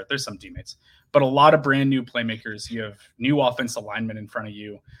the most part. There's some teammates, but a lot of brand new playmakers. You have new offensive linemen in front of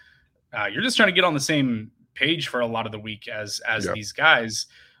you. You're just trying to get on the same page for a lot of the week as these guys.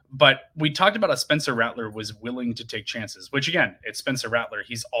 But we talked about how Spencer Rattler was willing to take chances, which again, it's Spencer Rattler.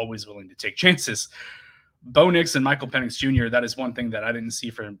 He's always willing to take chances. Bo Nix and Michael Penix Jr., that is one thing that I didn't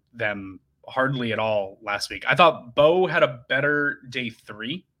see from them hardly at all last week. I thought Bo had a better day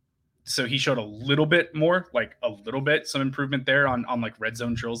 3. So he showed a little bit more, some improvement there on like red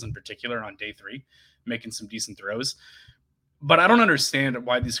zone drills in particular on day 3, making some decent throws. But I don't understand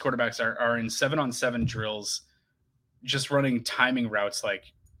why these quarterbacks are in 7-on-7 drills, just running timing routes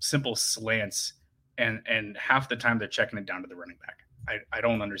like simple slants, and half the time they're checking it down to the running back. I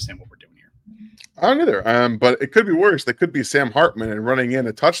don't understand what we're doing here. I don't either. But it could be worse. They could be Sam Hartman and running in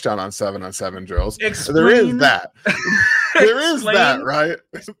a touchdown on 7-on-7 drills. There is that. There is that, right?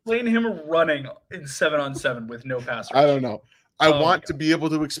 Explain him running in 7-on-7 with no pass rush. I don't know. I want to be able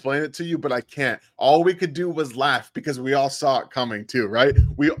to explain it to you, but I can't. All we could do was laugh because we all saw it coming too, right?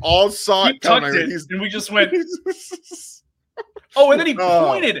 We all saw it coming. And we just went, and then he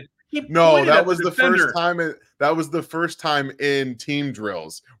pointed. That was the first time. That was the first time in team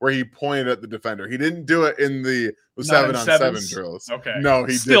drills where he pointed at the defender. He didn't do it in the 7-on-7 drills. Okay. No,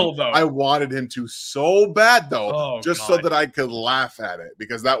 he didn't. Though. I wanted him to so bad though, so that I could laugh at it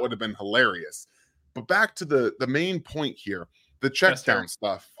because that would have been hilarious. But back to the main point here, the check down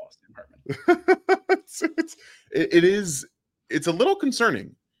stuff. It's a little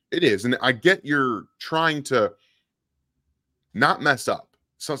concerning. It is, and I get you're trying to not mess up.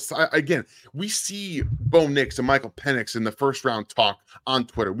 So again, we see Bo Nix and Michael Penix in the first round talk on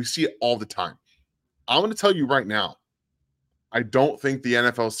Twitter. We see it all the time. I'm going to tell you right now, I don't think the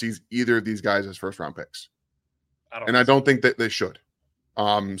NFL sees either of these guys as first round picks. I don't think that they should.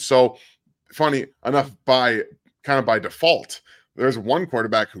 So funny enough, by default, there's one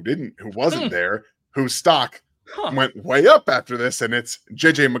quarterback who wasn't there, whose stock went way up after this, and it's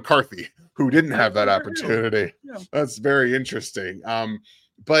JJ McCarthy, who didn't have that opportunity. Yeah. That's very interesting.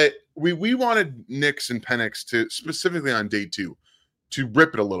 But we wanted Nix and Penix to, specifically on day 2, to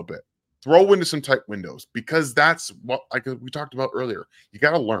rip it a little bit, throw into some tight windows, because that's what, like we talked about earlier, you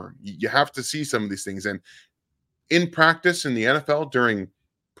got to learn. You have to see some of these things. And in practice in the NFL, during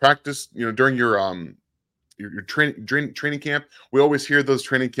practice, during your your training camp. We always hear those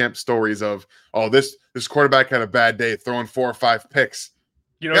training camp stories of, oh, this quarterback had a bad day throwing 4 or 5 picks.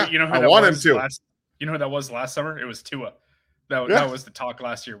 You know who I that want was him to. last. You know who that was last summer? It was Tua. That was the talk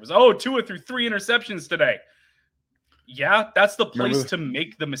last year. Was Tua threw 3 interceptions today. Yeah, that's the place to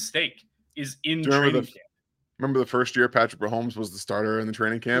make the mistake is in training camp. Remember the first year Patrick Mahomes was the starter in the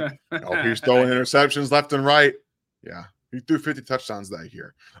training camp? He's throwing interceptions left and right. Yeah, he threw 50 touchdowns that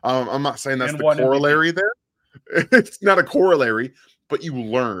year. I'm not saying that's the corollary there. It's not a corollary, but you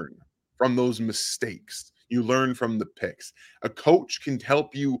learn from those mistakes. You learn from the picks. A coach can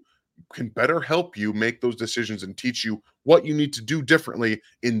better help you make those decisions and teach you what you need to do differently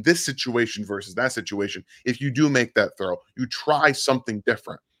in this situation versus that situation. If you do make that throw, you try something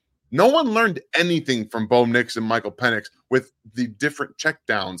different. No one learned anything from Bo Nix and Michael Penix with the different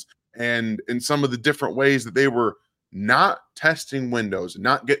checkdowns and in some of the different ways that they were not testing windows,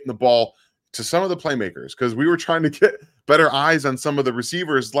 not getting the ball to some of the playmakers, because we were trying to get better eyes on some of the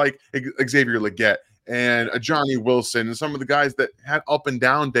receivers like Xavier Legette and Johnny Wilson and some of the guys that had up and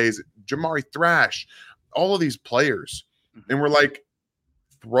down days, Jamari Thrash, all of these players. And we're like,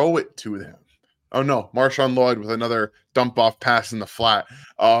 throw it to them. Oh no, Marshawn Lloyd with another dump off pass in the flat.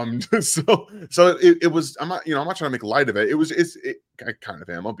 So it was. I'm not trying to make light of it. I kind of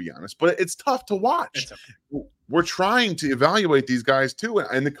am. I'll be honest, but it's tough to watch. Okay. We're trying to evaluate these guys too,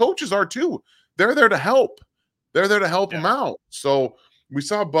 and the coaches are too. They're there to help. They're there to help them out. So we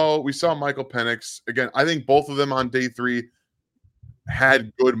saw Bo, we saw Michael Penix again. I think both of them on day 3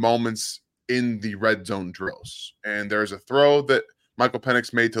 had good moments in the red zone drills, and there's a throw that Michael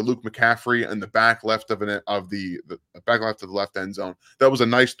Penix made to Luke McCaffrey in the back left of the back left of the left end zone. That was a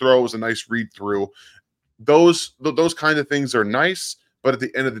nice throw. It was a nice read through. Those kind of things are nice, but at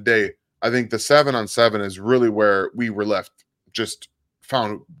the end of the day, I think the 7-on-7 is really where we were left just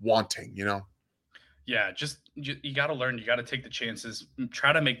found wanting. Yeah, you got to learn. You got to take the chances.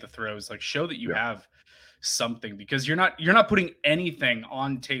 Try to make the throws. Like show that you have something, because you're not putting anything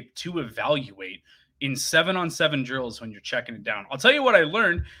on tape to evaluate in 7-on-7 drills when you're checking it down. I'll tell you what I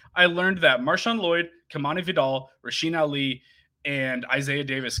learned. I learned that Marshawn Lloyd, Kamani Vidal, Rasheen Ali, and Isaiah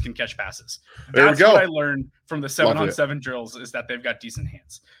Davis can catch passes. That's what I learned from the 7-on-7 drills, is that they've got decent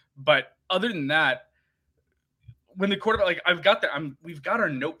hands. But other than that, when the quarterback, we've got our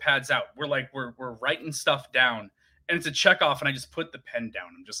notepads out. We're writing stuff down, and it's a check off, and I just put the pen down.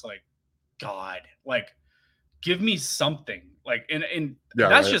 I'm just like, God, give me something.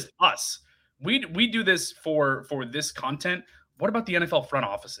 That's just us. We do this for this content. What about the NFL front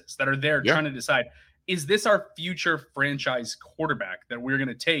offices that are there trying to decide, is this our future franchise quarterback that we're going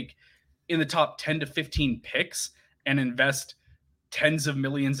to take in the top 10 to 15 picks and invest tens of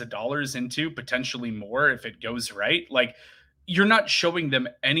millions of dollars into, potentially more if it goes right? You're not showing them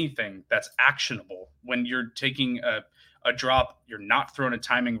anything that's actionable when you're taking a drop. You're not throwing a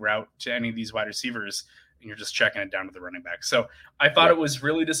timing route to any of these wide receivers, and you're just checking it down to the running back. So I thought it was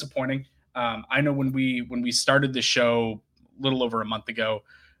really disappointing. I know when we started the show a little over a month ago,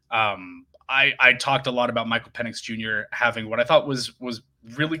 I talked a lot about Michael Penix Jr. having what I thought was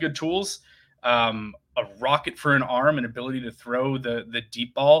really good tools, a rocket for an arm, and ability to throw the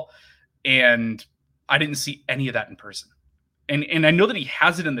deep ball. And I didn't see any of that in person. And I know that he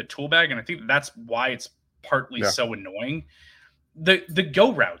has it in the tool bag, and I think that's why it's partly so annoying. The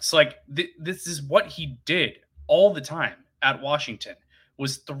go routes, this is what he did all the time at Washington,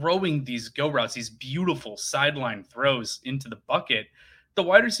 was throwing these go routes, these beautiful sideline throws into the bucket. The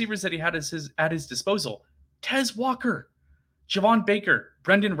wide receivers that he had at his disposal, Tez Walker, Javon Baker,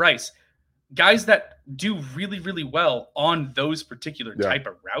 Brendan Rice, guys that do really, really well on those particular type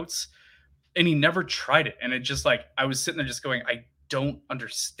of routes. And he never tried it. And it just I was sitting there just going, I don't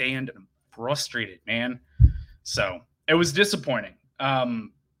understand. And I'm frustrated, man. So it was disappointing.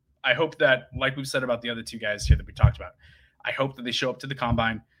 I hope that, like we've said about the other two guys here that we talked about, I hope that they show up to the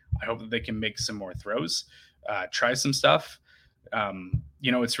combine. I hope that they can make some more throws, try some stuff.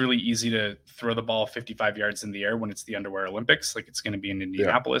 It's really easy to throw the ball 55 yards in the air when it's the Underwear Olympics, like it's going to be in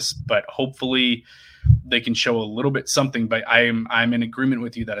Indianapolis, but hopefully they can show a little bit something. But I'm in agreement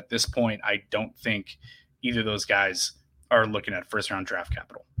with you that at this point, I don't think either of those guys are looking at first round draft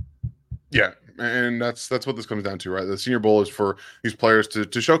capital. Yeah. And that's what this comes down to, right? The Senior Bowl is for these players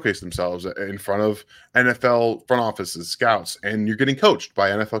to showcase themselves in front of NFL front offices, scouts, and you're getting coached by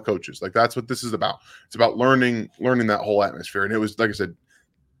NFL coaches. That's what this is about. It's about learning that whole atmosphere. And it was, like I said,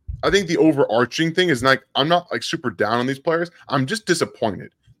 I think the overarching thing is I'm not super down on these players. I'm just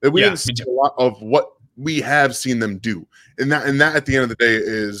disappointed that we didn't see a lot of what we have seen them do. And that at the end of the day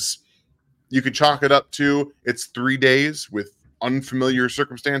is, you could chalk it up to, it's 3 days with unfamiliar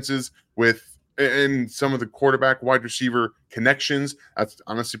circumstances, with and some of the quarterback wide receiver connections. That's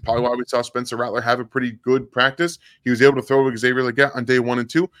honestly probably why we saw Spencer Rattler have a pretty good practice. He was able to throw Xavier Legette on day 1 and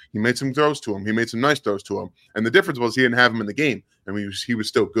 2. He made some throws to him. He made some nice throws to him. And the difference was he didn't have him in the game. I mean, he was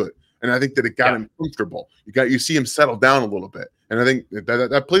still good. And I think that it got him comfortable. You see him settle down a little bit. And I think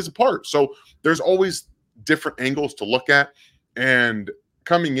that plays a part. So there's always different angles to look at. And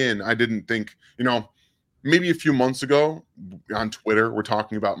coming in, I didn't think, maybe a few months ago on Twitter, we're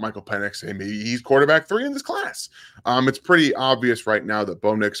talking about Michael Penix saying maybe he's quarterback 3 in this class. It's pretty obvious right now that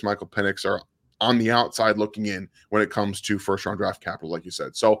Bo Nix, Michael Penix are on the outside looking in when it comes to first-round draft capital, like you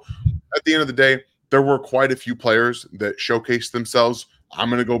said. So at the end of the day, there were quite a few players that showcased themselves. I'm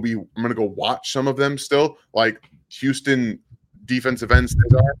gonna go watch some of them still, like Houston defensive end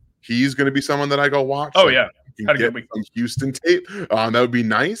Cesar. He's gonna be someone that I go watch. Oh yeah, you can get some Houston tape. That would be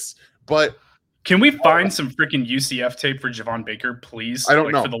nice, but. Can we find some freaking UCF tape for Javon Baker, please? I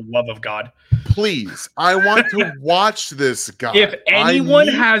don't know. For the love of God. Please. I want to watch this guy. If anyone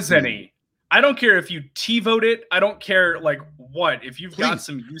has any, I don't care if you T-vote it. I don't care what. If you've got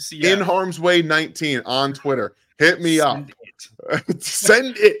some UCF. In Harm's Way 19 on Twitter. Hit me up.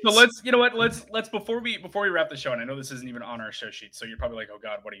 Send it. So let's before we wrap the show, and I know this isn't even on our show sheet, so you're probably like, oh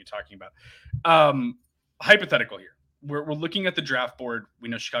God, what are you talking about? Hypothetical here. We're looking at the draft board. We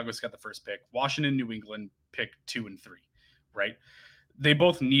know Chicago's got the first pick. Washington, New England pick 2 and 3, right? They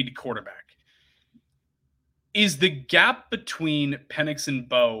both need quarterback. Is the gap between Penix and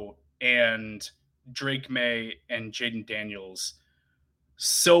Bo and Drake May and Jaden Daniels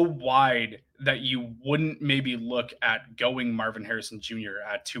so wide that you wouldn't maybe look at going Marvin Harrison Jr.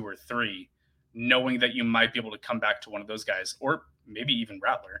 at 2 or 3, knowing that you might be able to come back to one of those guys, or maybe even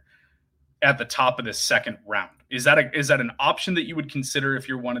Rattler, at the top of the second round? Is that an option that you would consider if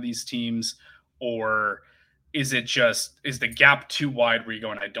you're one of these teams, or is the gap too wide where you're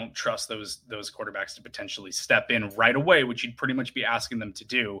going, I don't trust those quarterbacks to potentially step in right away, which you'd pretty much be asking them to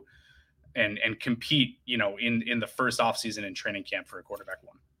do and compete, in the first offseason in training camp for a quarterback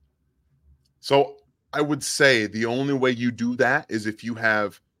 1? So I would say the only way you do that is if you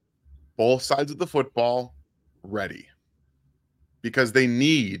have both sides of the football ready, because they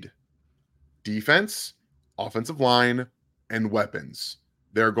need defense, offensive line, and weapons.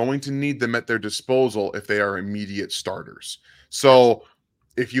 They're going to need them at their disposal if they are immediate starters. So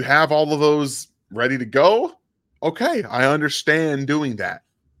if you have all of those ready to go, okay, I understand doing that.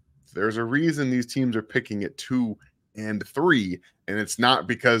 There's a reason these teams are picking at 2 and 3, and it's not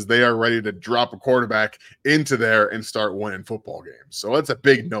because they are ready to drop a quarterback into there and start winning football games. So that's a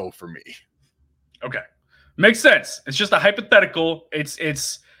big no for me. Okay. Makes sense. It's just a hypothetical. It's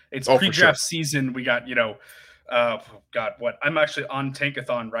pre-draft season. We got, I'm actually on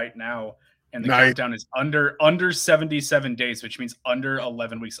Tankathon right now, and the countdown is under 77 days, which means under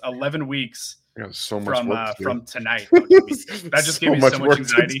 11 weeks. 11 weeks so much from tonight. That just gave me so much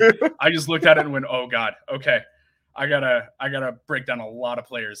anxiety. I just looked at it and went, oh God, okay. I gotta break down a lot of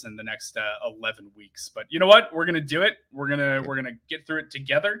players in the next 11 weeks. But you know what? We're gonna do it. We're gonna get through it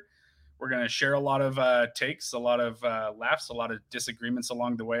together. We're going to share a lot of takes, a lot of laughs, a lot of disagreements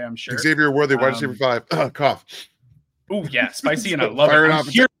along the way, I'm sure. Xavier Worthy, wide receiver 5. Cough. Oh, yeah. Spicy, and I love it.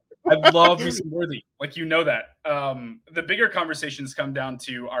 I love me some Worthy. That. The bigger conversations come down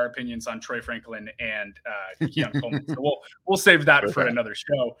to our opinions on Troy Franklin and Keon Coleman. So we'll save that for another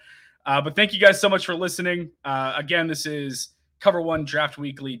show. But thank you guys so much for listening. Again, this is Cover One Draft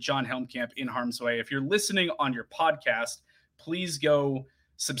Weekly, John Helmkamp in Harm's Way. If you're listening on your podcast, please go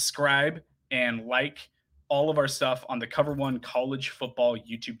subscribe and like all of our stuff on the Cover One College Football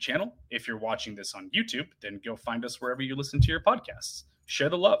YouTube channel. If you're watching this on YouTube, then go find us wherever you listen to your podcasts. Share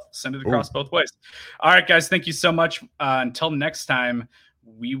the love. Send it across both ways. All right, guys. Thank you so much. Until next time,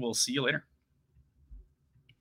 we will see you later.